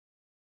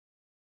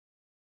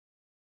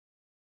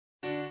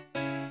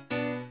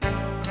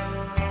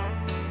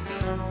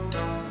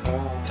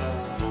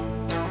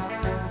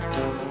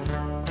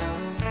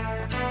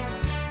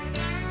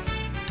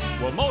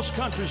Most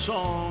country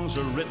songs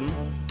are written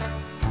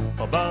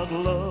about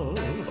love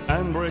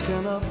and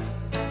breaking up,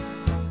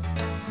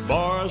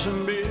 bars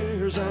and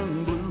beers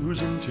and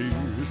blues and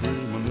tears,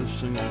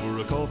 reminiscing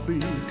over a coffee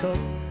cup.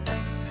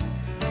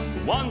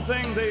 One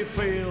thing they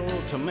fail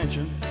to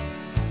mention,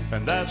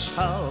 and that's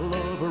how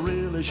love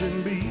really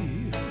should be.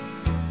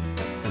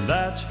 And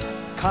that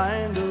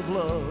kind of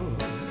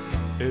love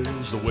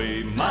is the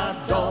way my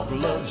dog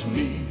loves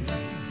me.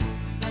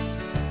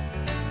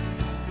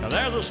 Now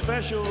there's a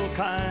special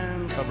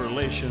kind of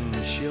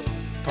relationship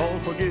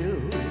called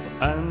forgive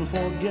and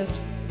forget,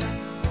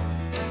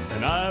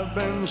 and I've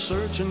been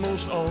searching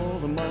most all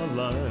of my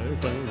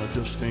life, and I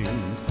just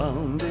ain't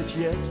found it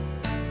yet.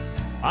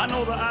 I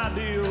know the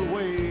ideal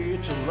way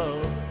to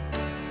love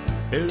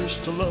is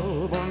to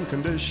love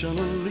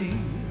unconditionally.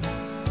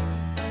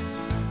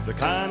 The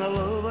kind of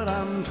love that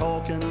I'm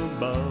talking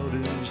about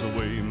is the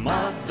way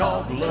my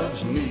dog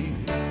loves me.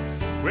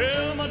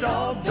 Well, my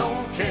dog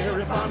don't care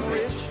if I'm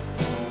rich,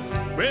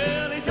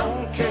 really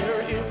don't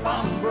care if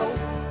I'm broke,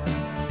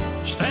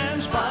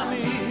 stands by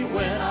me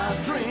when I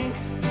drink,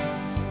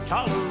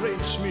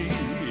 tolerates me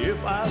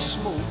if I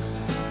smoke.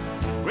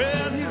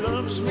 Well, he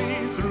loves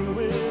me through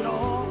it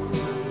all,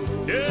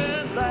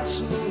 yeah,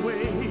 that's the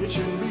way it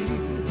should be.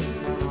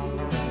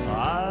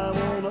 I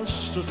want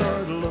us to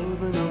start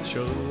loving each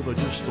other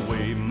just the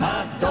way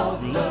my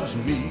dog loves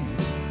me.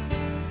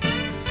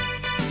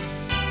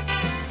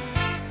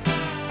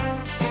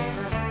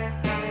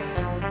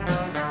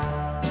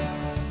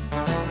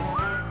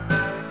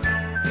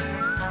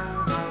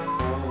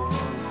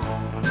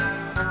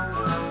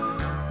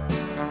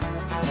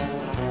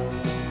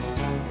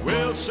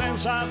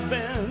 Since I've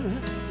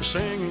been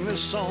singing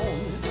this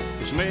song,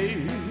 it's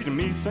made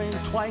me think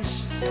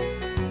twice.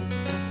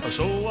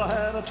 So I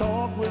had a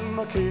talk with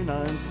my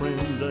canine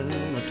friend,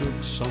 and I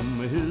took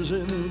some of his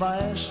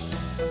advice.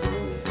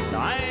 Now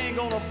I ain't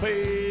gonna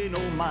pay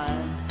no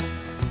mind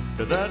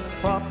to that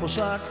proper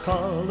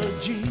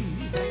psychology.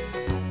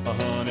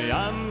 Honey,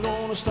 I'm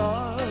gonna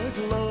start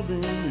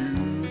loving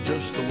you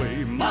just the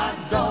way my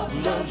dog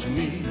loves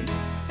me.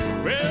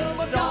 Well,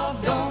 my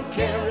dog don't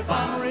care if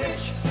I'm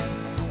rich,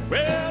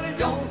 well, he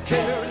don't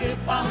care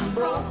if I'm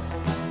broke,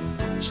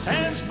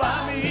 stands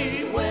by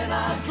me when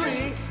I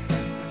drink,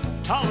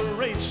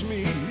 tolerates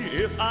me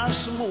if I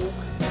smoke.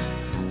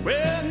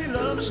 Well, he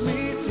loves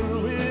me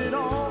through it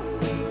all,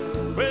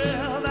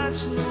 well,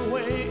 that's the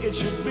way it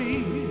should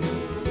be.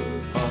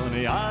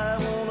 Honey, I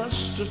want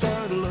us to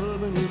start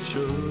loving each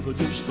other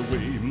just the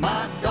way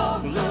my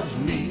dog loves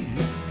me.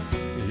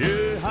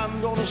 Yeah, I'm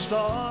gonna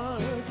start